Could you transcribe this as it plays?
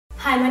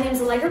Hi, my name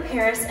is Allegra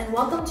Paris and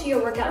welcome to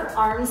your workout of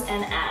arms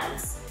and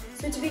abs.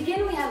 So to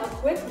begin, we have a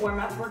quick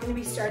warm-up. We're going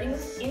to be starting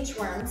with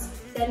inchworms,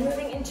 then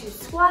moving into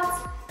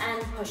squats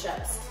and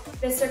push-ups.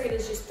 This circuit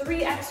is just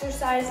 3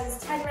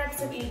 exercises, 10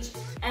 reps of each,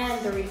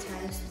 and 3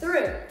 times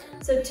through.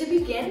 So to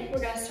begin, we're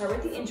going to start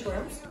with the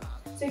inchworms.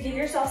 So give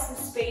yourself some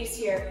space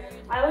here.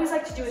 I always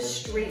like to do a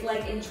straight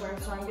leg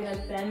inchworm, so I'm going to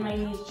bend my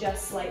knees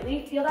just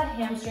slightly. Feel that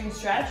hamstring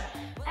stretch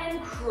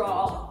and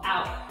crawl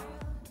out.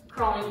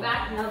 Crawling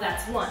back, now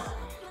that's 1.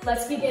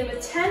 Let's begin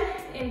with 10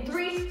 in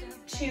 3,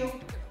 2,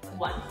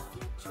 1.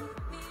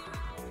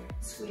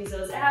 Squeeze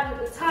those abs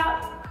at the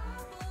top.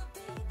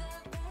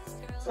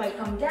 So I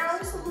come down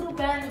just a little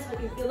bend so I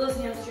can feel those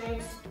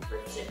hamstrings for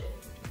 2.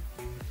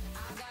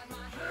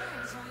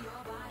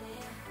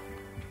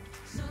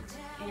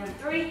 And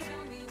 3.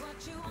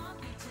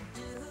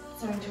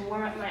 Starting to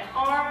warm up my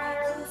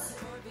arms.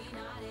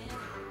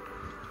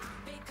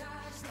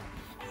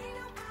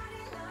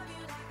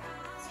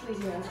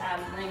 Squeezing those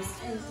abs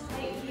nice and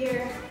tight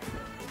here.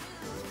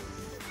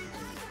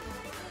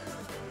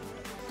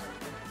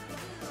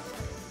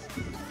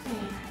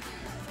 And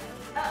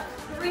up,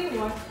 3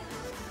 more.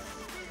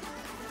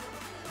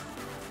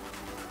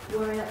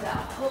 Warming up that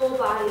whole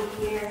body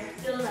here.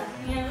 Feel that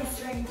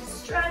hamstring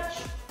stretch.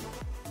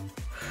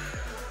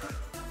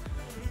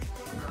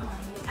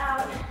 Calling it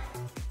out.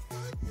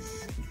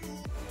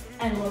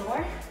 And 1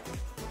 more.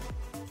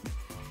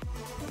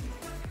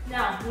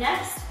 Now,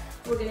 next,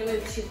 we're gonna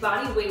move to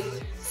body weight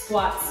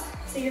squats.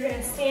 So you're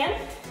gonna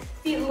stand,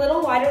 feet a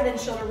little wider than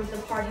shoulder width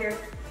apart here.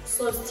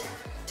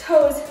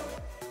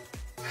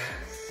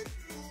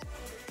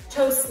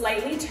 Toes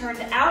slightly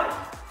turned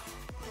out.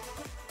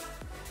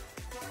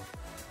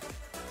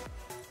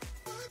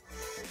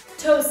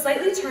 Toes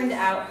slightly turned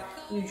out.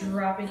 You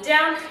drop it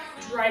down,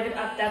 drive it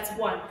up, that's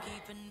 1.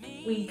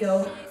 We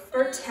go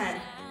for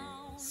 10.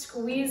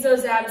 Squeeze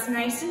those abs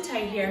nice and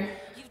tight here.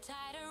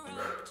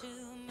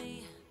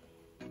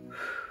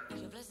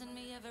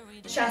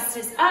 Chest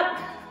is up.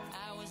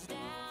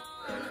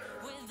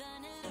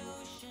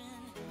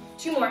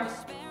 2 more.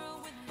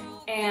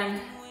 And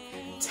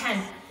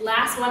 10.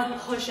 Last one,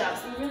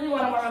 push-ups. We really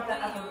want to warm up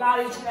that upper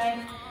body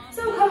tonight.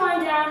 So come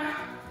on down.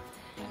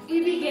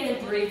 We begin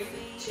in 3,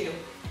 2,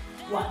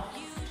 1.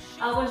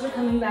 Elbows are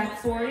coming back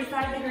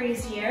 45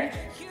 degrees here.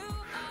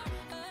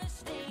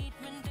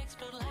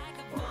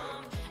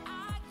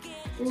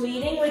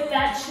 Leading with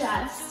that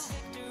chest.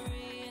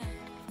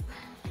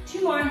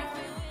 2 more.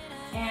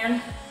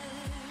 And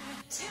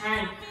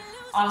 10.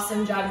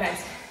 Awesome job,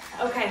 guys.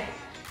 Okay,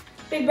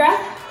 big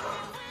breath.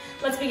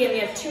 Let's begin. We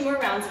have 2 more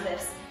rounds of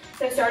this.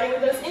 So starting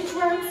with those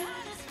inchworms,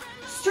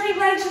 straight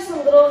legs, just a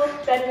little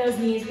bend in those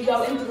knees. We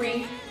go in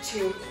 3,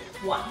 2,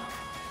 1.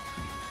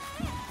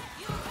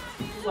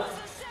 1.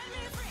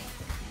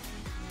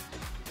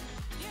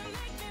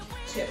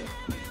 2.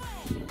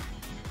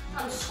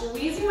 I'm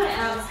squeezing my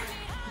abs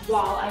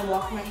while I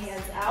walk my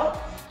hands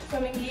out. So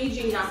I'm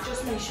engaging not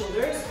just my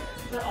shoulders,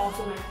 but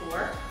also my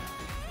core.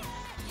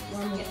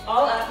 Warming it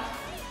all up.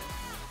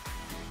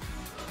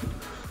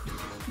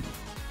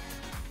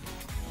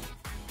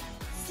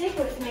 Stick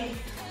with me.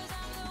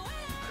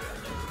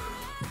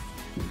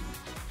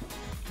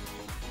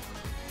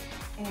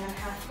 And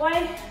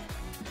halfway.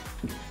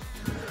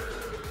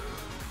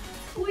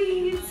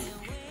 Squeeze.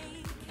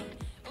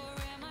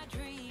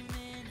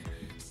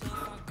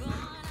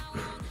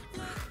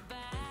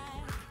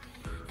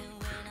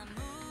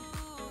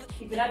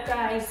 Keep it up,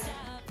 guys.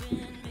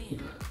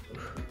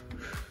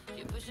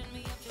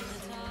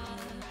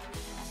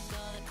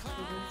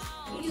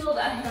 Feel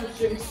that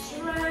hamstring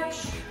stretch.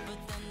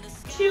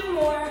 2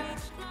 more.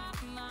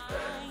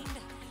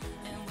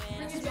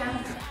 Bring it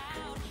down.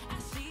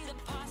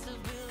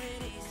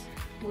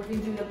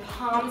 Working through the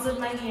palms of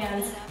my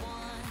hands.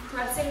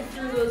 Pressing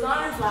through those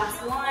arms.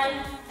 Last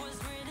one.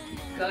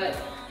 Good.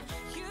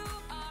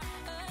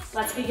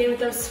 Let's begin with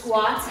those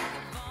squats.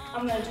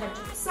 I'm going to turn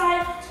to the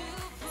side.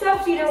 So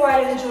feet are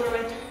wider than shoulder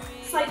width.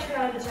 Slight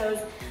turn on the toes.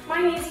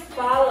 My knees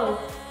follow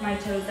my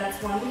toes.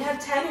 That's 1. We have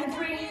 10 in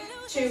 3,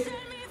 2,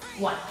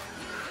 1.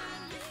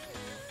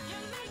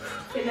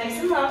 Get nice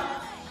and low.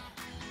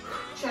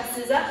 Chest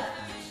is up.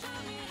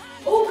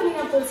 Opening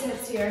up those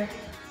hips here.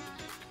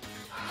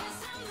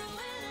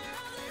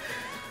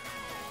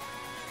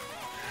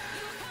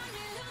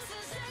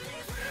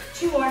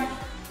 2 more.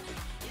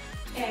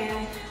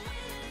 And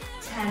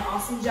 10.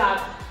 Awesome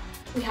job.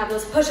 We have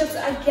those push-ups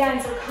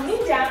again. So coming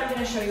down, I'm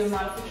going to show you a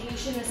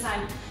modification this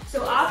time.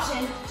 So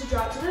option to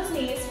drop to those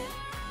knees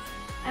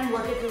and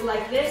work it through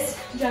like this.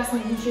 Just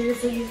making sure you're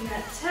still using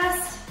that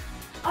chest.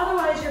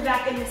 Otherwise, you're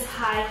back in this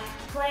high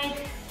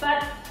plank,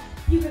 but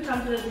you could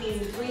come to those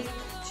knees in 3,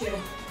 2,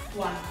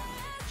 1.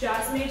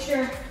 Just make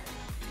sure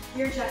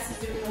your chest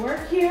is doing the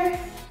work here.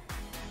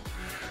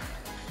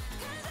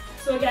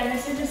 So again,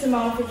 this is just a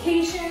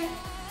modification,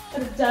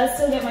 but it does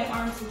still get my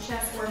arms and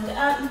chest warmed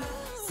up.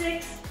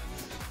 6,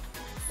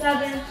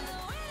 7,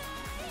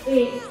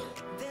 8,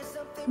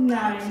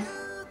 9,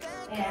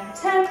 and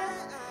 10.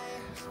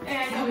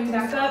 And coming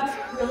back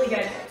up, really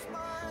good.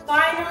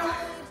 Final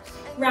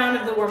round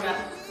of the warm-up.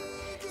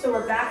 So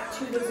we're back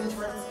to those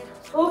inchworms.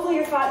 Hopefully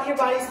your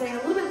body's getting a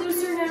little bit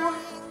looser now.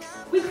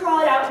 We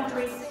crawl it out in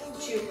 3,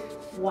 2,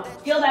 1.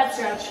 Feel that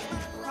stretch.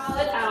 Crawl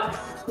it out.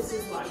 This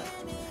is 1.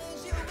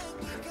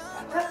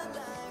 Back up.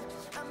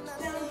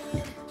 Down.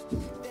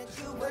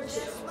 For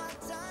 2.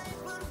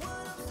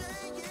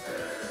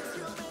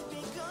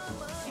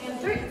 And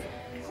 3.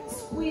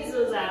 Squeeze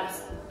those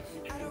abs.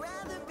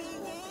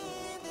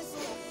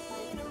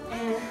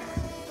 And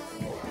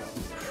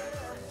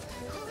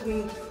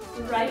coming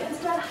right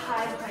into that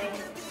high plank.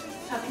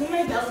 Tucking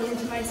my belly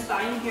into my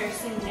spine here,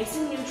 staying nice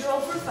and neutral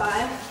for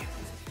 5.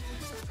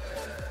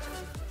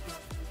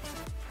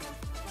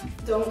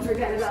 Don't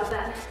forget about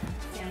that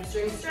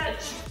hamstring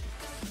stretch.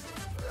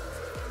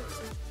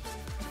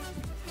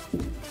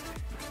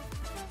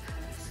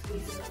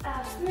 Squeeze those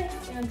abs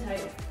nice and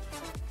tight.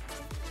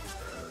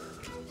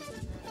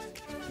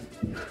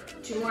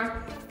 2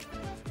 more.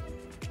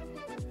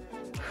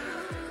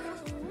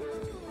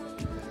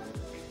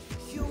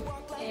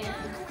 And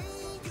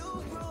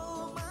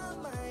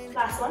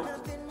last one.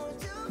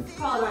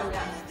 Crawl it on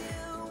down.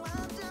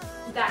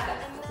 Back up.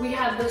 We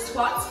have the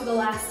squats for the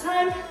last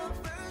time.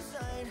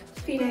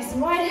 Feet nice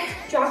and wide.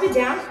 Drop it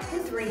down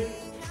in 3,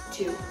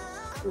 2,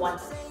 1.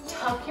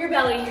 Tuck your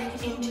belly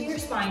into your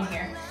spine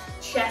here.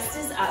 Chest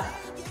is up.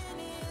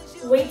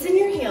 Weights in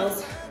your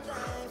heels.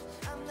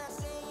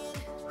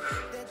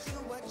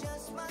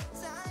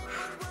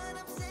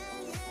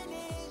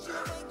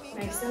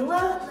 Nice and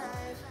low.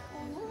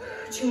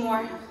 2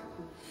 more.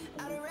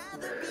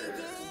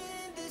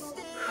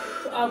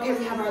 Okay,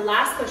 we have our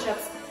last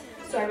push-ups.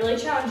 So I really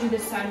challenge you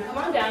this time. Come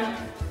on down.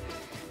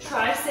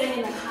 Try staying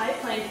in a high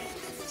plank.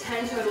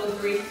 10 total.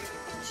 3,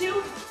 2,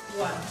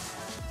 1.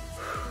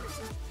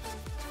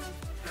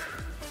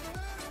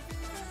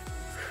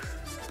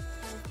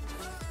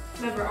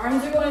 Remember,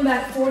 arms are going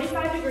back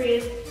 45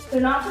 degrees.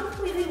 They're not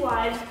completely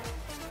wide,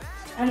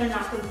 and they're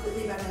not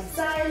completely by my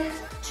side.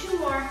 2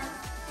 more.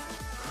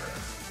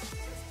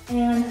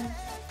 And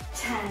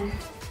 10.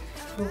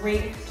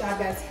 Great job,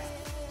 guys.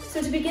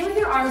 So to begin with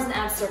your arms and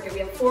abs circuit, we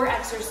have 4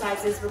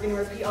 exercises. We're going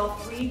to repeat all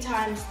 3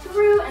 times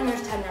through, and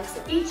there's 10 reps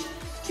of each.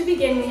 To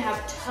begin, we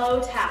have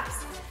toe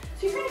taps.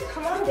 So you're going to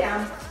come on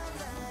down,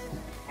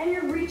 and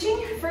you're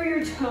reaching for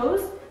your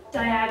toes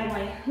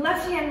diagonally.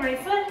 Left hand, right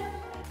foot,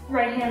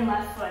 right hand,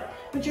 left foot.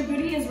 But your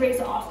booty is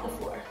raised off the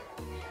floor.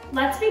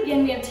 Let's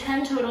begin. We have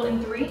 10 total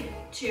in 3,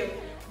 2,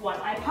 1.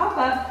 I pop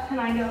up,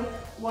 and I go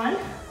 1.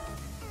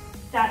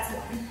 That's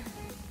 1.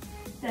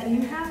 Then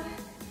you have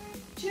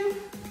 2,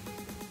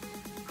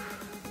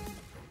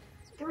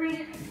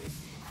 3.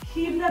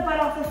 Keep that butt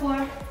off the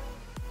floor.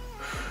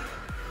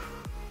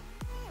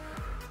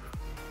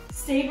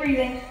 Stay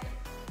breathing.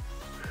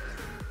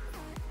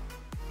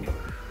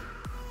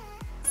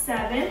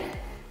 7.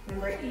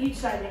 Remember, each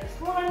side makes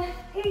 1.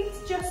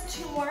 8.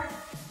 Just 2 more.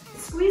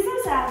 Squeeze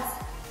those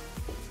abs.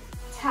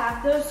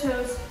 Tap those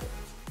toes.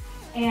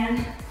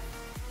 And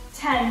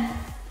 10.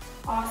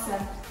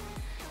 Awesome.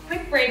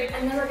 Quick break,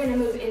 and then we're going to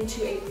move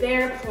into a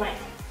bear plank.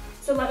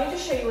 So let me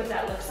just show you what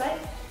that looks like.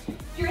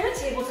 You're in a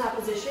tabletop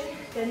position,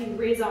 then you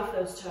raise off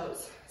those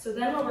toes. So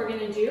then what we're going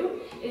to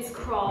do is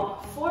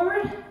crawl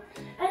forward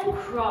and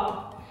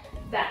crawl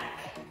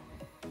back.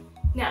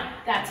 Now,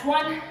 that's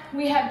 1.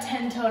 We have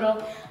 10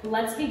 total.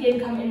 Let's begin.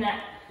 Come in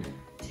that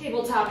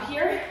tabletop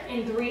here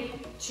in 3,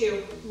 2,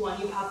 1.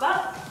 You pop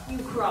up, you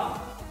crawl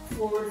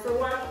forward for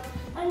 1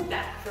 and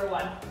back for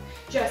 1.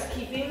 Just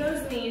keeping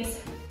those knees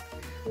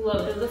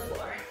low to the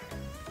floor.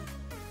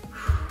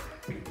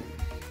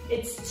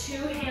 It's 2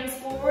 hands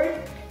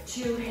forward,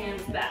 2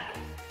 hands back.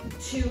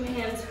 2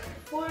 hands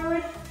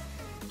forward,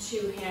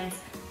 2 hands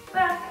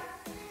back.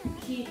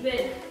 Keep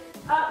it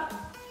up.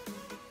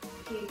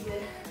 Keep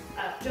it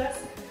up.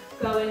 Just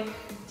going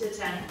to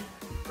 10.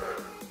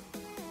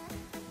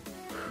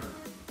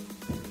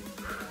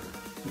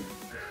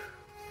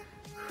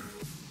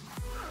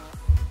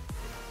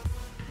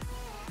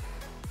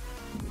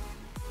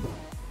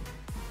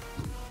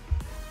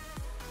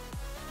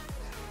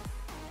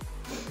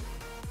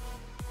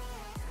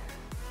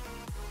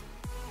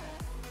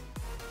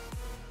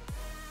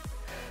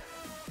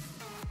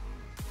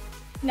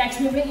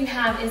 Next movement you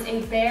have is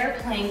a bear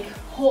plank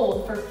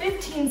hold for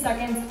 15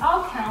 seconds.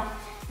 I'll count.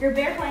 Your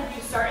bear plank,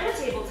 you start in a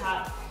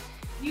tabletop.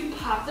 You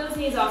pop those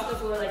knees off the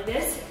floor like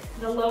this.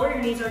 The lower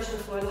your knees are to the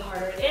floor, the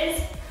harder it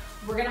is.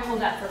 We're gonna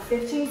hold that for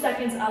 15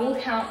 seconds. I will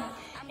count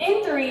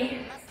in 3,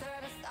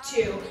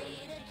 2.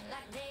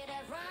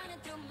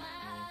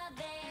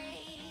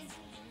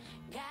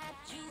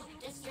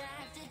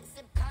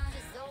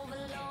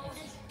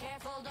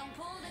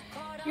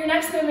 Your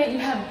next movement, you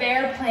have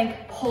bear plank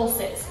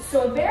pulses.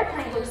 So a bear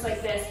plank looks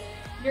like this.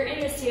 You're in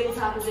this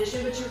tabletop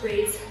position, but you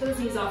raise those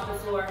knees off the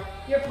floor.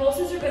 Your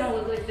pulses are gonna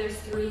look like there's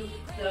 3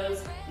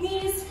 those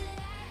knees.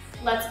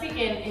 Let's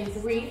begin in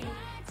 3,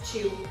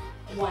 2,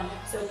 1.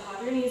 So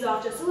pop your knees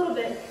off just a little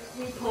bit.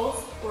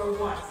 Repulse for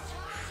 1,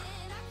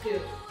 2,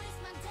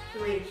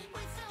 3,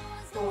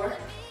 4,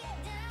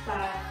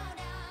 5,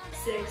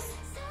 6,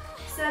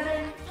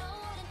 7,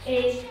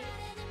 8,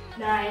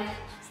 9,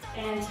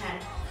 and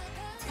 10.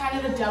 It's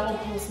kind of a double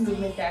pulse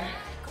movement there.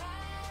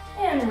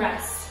 And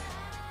rest.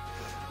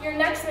 Your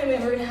next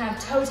movement, we're gonna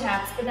have toe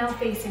taps, but now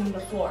facing the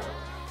floor.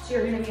 So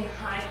you're gonna be in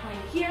high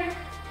plank here,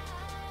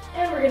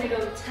 and we're gonna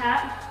go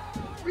tap,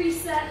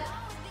 reset,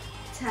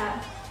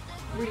 tap,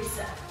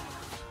 reset.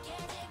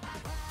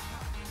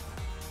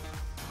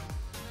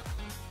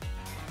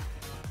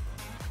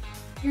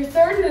 Your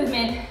third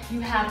movement,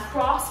 you have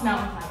cross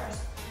mountain climbers.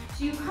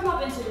 So you come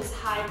up into this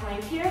high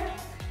plank here,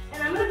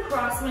 and I'm gonna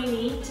cross my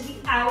knee to the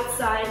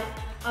outside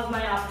of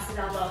my opposite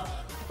elbow.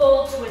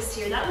 Full twist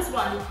here, that was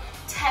 1.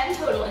 10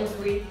 total in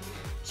 3,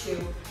 2,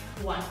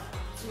 1.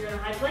 So you're in a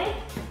high plank,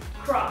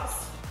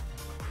 cross,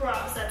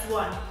 cross, that's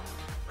 1.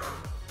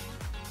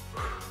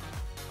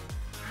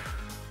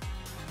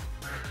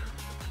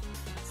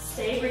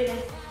 Stay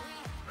breathing.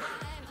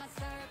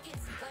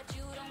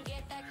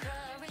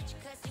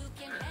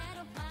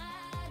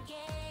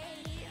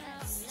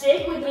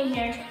 Stick with me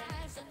here.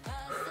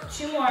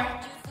 2 more.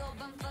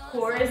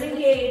 Core is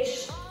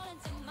engaged.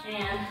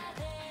 And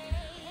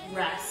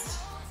rest.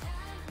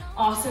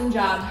 Awesome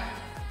job.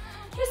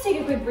 Just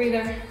take a quick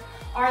breather.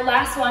 Our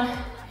last one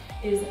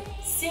is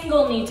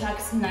single knee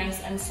tucks,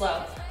 nice and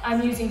slow.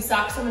 I'm using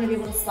socks, so I'm gonna be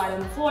able to slide on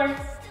the floor.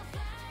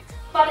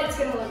 But it's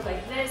gonna look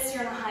like this.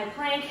 You're in a high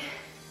plank,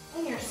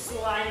 and you're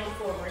sliding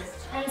forward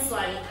and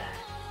sliding back.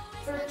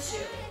 For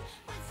 2,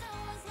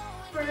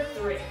 for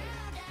 3.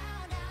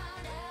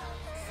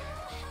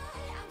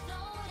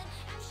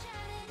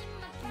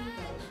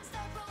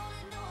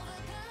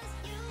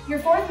 Your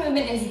fourth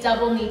movement is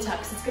double knee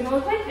tucks. It's gonna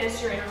look like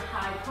this. You're in a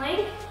high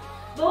plank.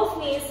 Both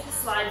knees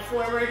slide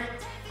forward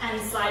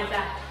and slide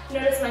back.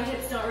 Notice my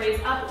hips don't raise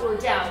up or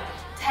down.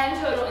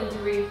 10 total in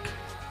 3,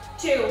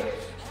 2,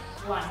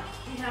 1.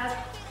 We have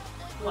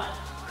 1,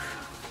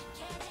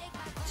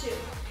 2.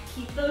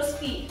 Keep those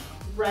feet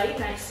right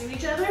next to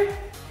each other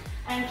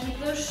and keep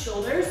those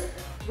shoulders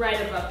right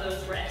above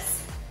those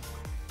wrists.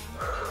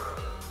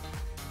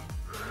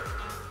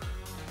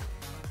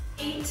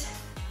 8,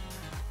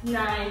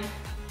 9,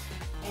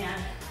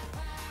 and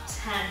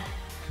 10.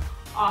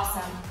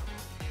 Awesome.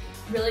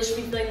 Really should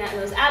be feeling that in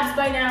those abs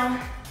by now.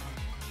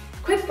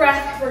 Quick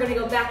breath, we're gonna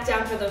go back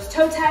down for those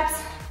toe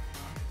taps.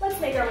 Let's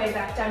make our way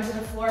back down to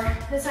the floor.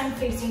 This time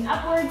facing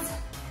upwards,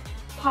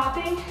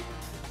 popping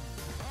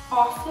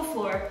off the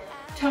floor,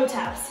 toe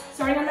taps.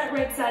 Starting on that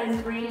right side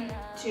in 3,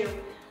 2,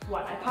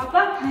 1. I pop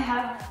up, I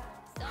have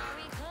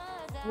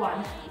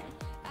 1.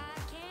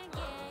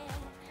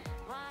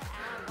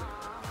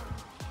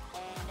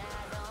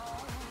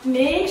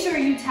 Make sure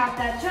you tap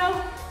that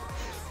toe,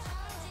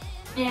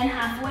 and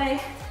halfway.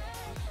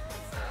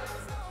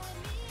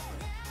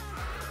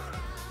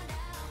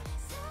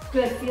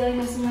 Good, feeling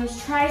this in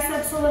those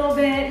triceps a little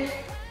bit.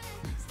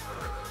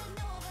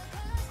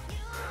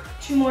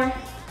 2 more.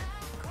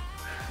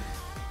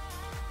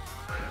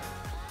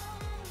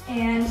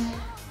 And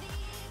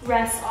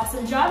rest,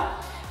 awesome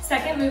job.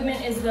 Second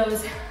movement is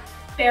those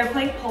bear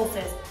plank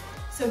pulses.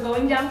 So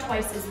going down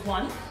twice is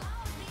 1.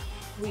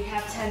 We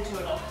have 10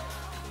 total.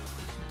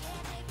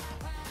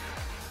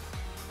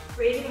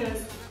 Raising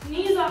those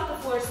knees off the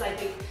floor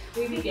slightly.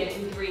 We begin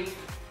in 3,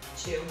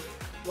 2,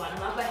 1.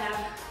 I'm up, I have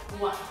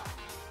 1,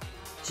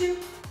 2,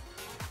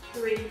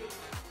 3,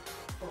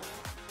 4.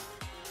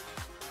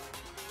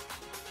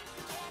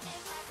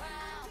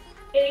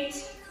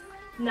 8,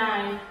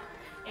 9,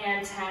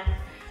 and 10.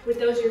 With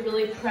those, you're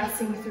really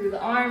pressing through the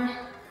arm,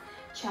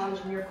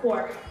 challenging your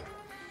core.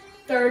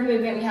 Third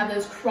movement, we have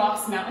those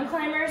cross mountain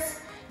climbers.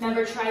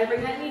 Remember, try to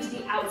bring that knee to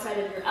the outside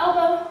of your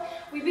elbow.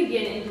 We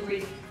begin in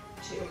 3,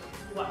 2,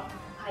 1.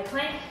 High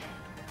plank.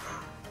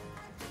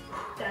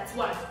 That's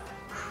 1.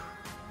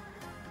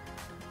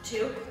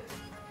 2.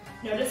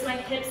 Notice my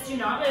hips do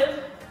not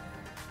move.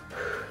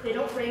 They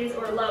don't raise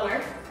or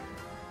lower.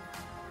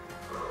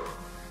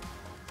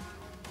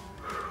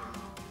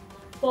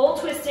 Full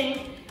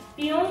twisting,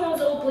 feeling those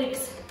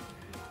obliques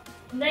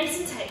nice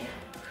and tight.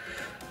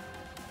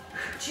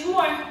 2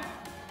 more.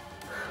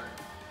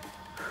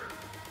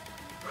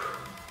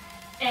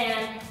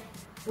 And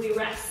we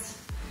rest.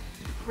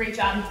 Great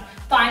job.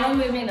 Final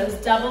movement, those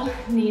double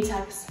knee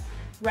tucks.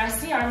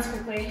 Rest the arms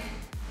quickly.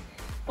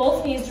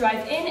 Both knees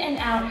drive in and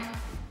out.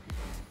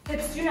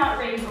 Hips do not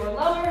raise or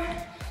lower.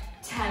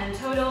 10 in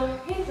total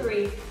in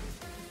 3,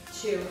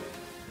 2,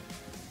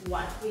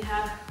 1. We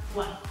have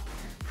 1.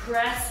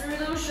 Press through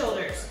those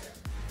shoulders.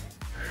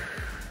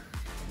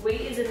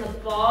 Weight is in the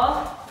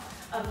ball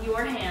of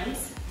your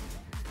hands.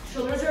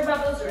 Shoulders are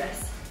above those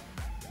wrists.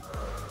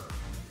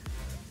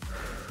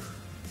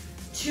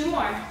 2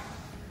 more.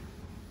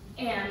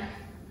 And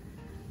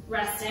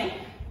resting.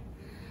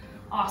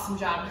 Awesome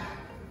job.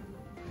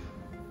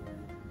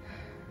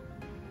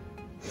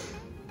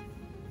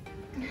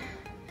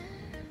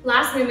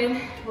 Last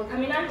movement, we're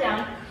coming on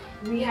down.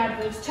 We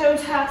have those toe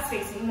taps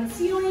facing the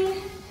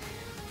ceiling.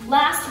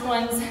 Last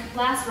ones,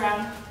 last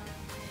round.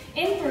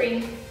 In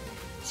 3,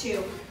 2,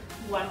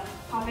 1.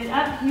 Pop it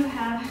up, you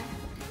have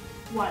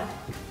 1,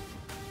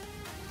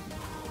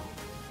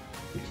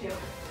 2.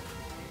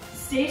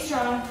 Stay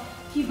strong,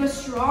 Keep a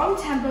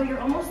strong tempo, you're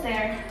almost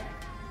there.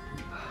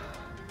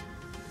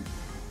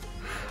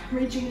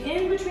 Reaching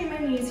in between my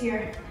knees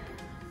here.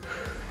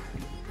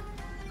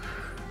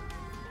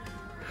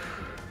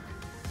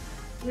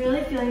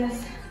 Really feeling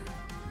this.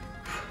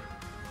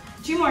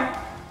 2 more.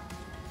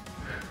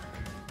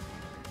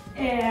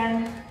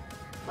 And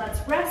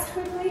let's rest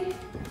quickly.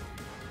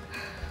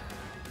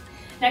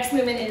 Next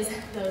movement is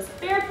those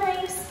bear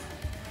planks.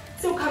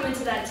 So come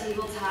into that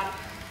tabletop.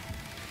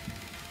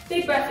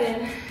 Big breath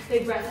in,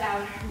 big breath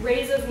out.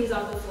 Raise those knees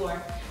off the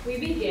floor. We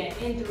begin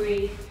in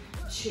 3,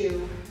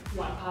 2,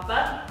 1. Pop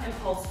up and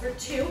pulse for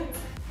 2.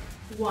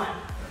 1,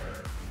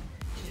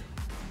 2,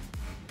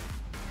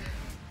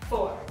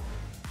 4,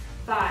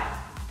 5,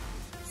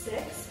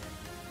 6,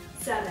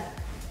 7,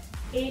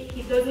 8.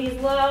 Keep those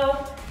knees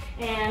low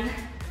and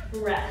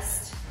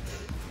rest.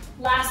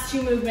 Last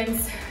 2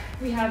 movements.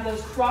 We have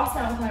those cross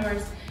mountain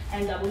climbers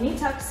and double knee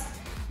tucks.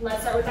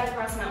 Let's start with that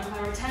cross mountain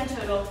climber, 10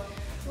 total.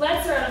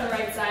 Let's start on the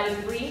right side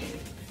in 3,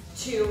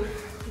 2,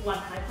 1.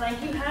 High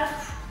plank you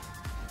have.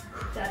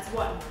 That's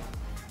 1.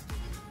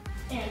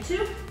 And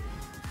 2.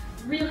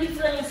 Really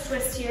feeling this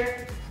twist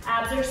here.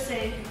 Abs are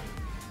staying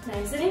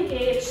nice and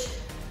engaged.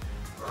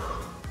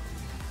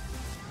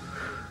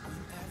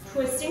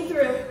 Twisting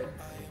through.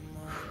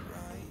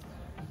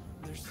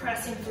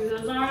 Pressing through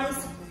those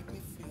arms.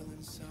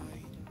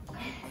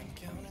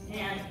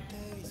 And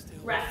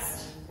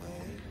rest.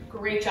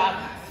 Great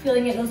job.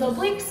 Feeling it in those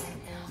obliques.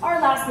 Our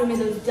last movement,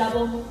 those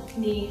double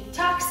knee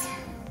tucks.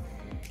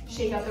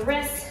 Shake out the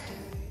wrists.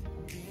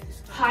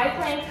 High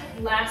plank,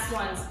 last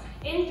ones.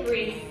 In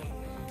 3,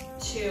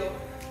 2,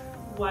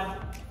 1.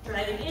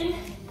 Driving in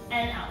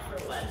and out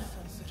for 1,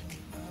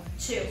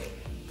 2,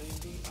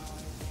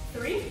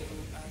 3,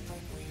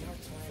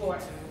 4.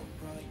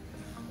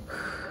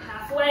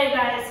 Halfway,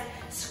 guys.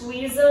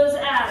 Squeeze those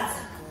abs.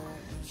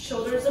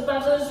 Shoulders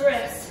above those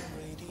wrists.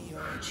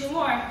 2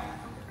 more.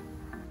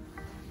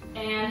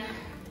 And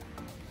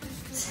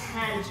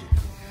 10.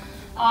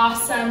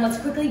 Awesome. Let's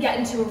quickly get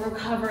into a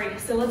recovery.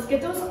 So let's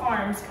get those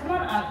arms. Come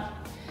on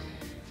up.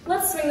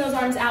 Let's swing those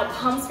arms out,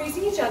 palms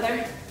facing each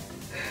other.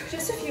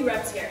 Just a few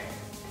reps here.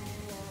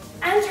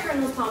 And turn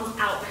those palms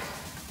out.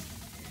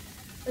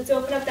 Let's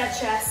open up that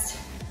chest.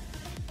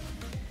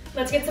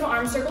 Let's get some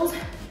arm circles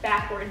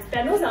backwards.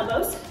 Bend those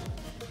elbows.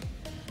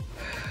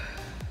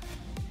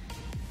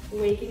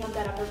 Waking up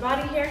that upper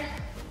body here.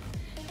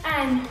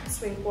 And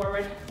swing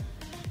forward.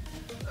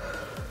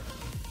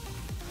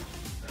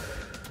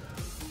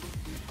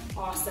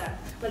 Awesome.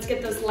 Let's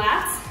get those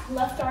lats.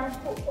 Left arm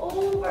pull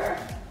over.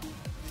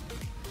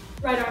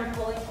 Right arm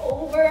pulling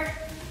over.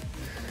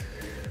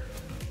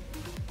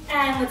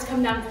 And let's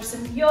come down for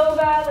some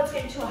yoga. Let's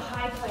get into a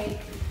high plank.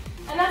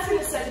 And that's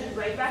gonna send you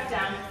right back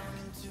down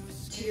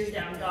to your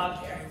down dog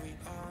here.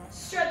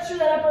 Stretch through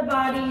that upper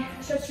body,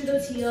 stretch through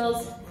those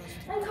heels,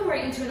 and come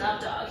right into an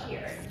up dog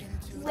here.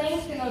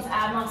 Lengthen those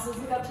ab muscles,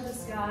 look up to the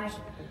sky.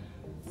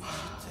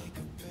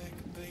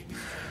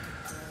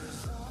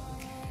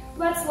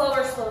 Let's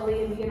lower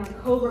slowly and begin our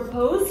cobra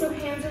pose. So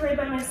hands are right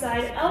by my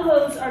side,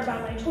 elbows are by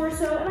my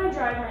torso, and I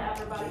drive my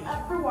upper body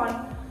up for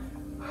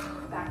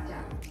 1, back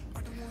down.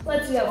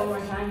 Let's do that one more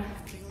time.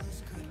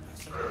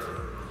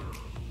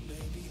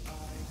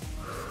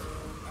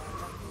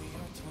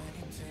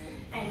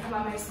 And come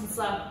on nice and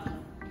slow.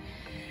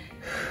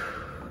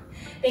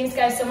 Thanks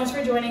guys so much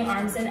for joining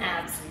Arms and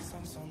Abs.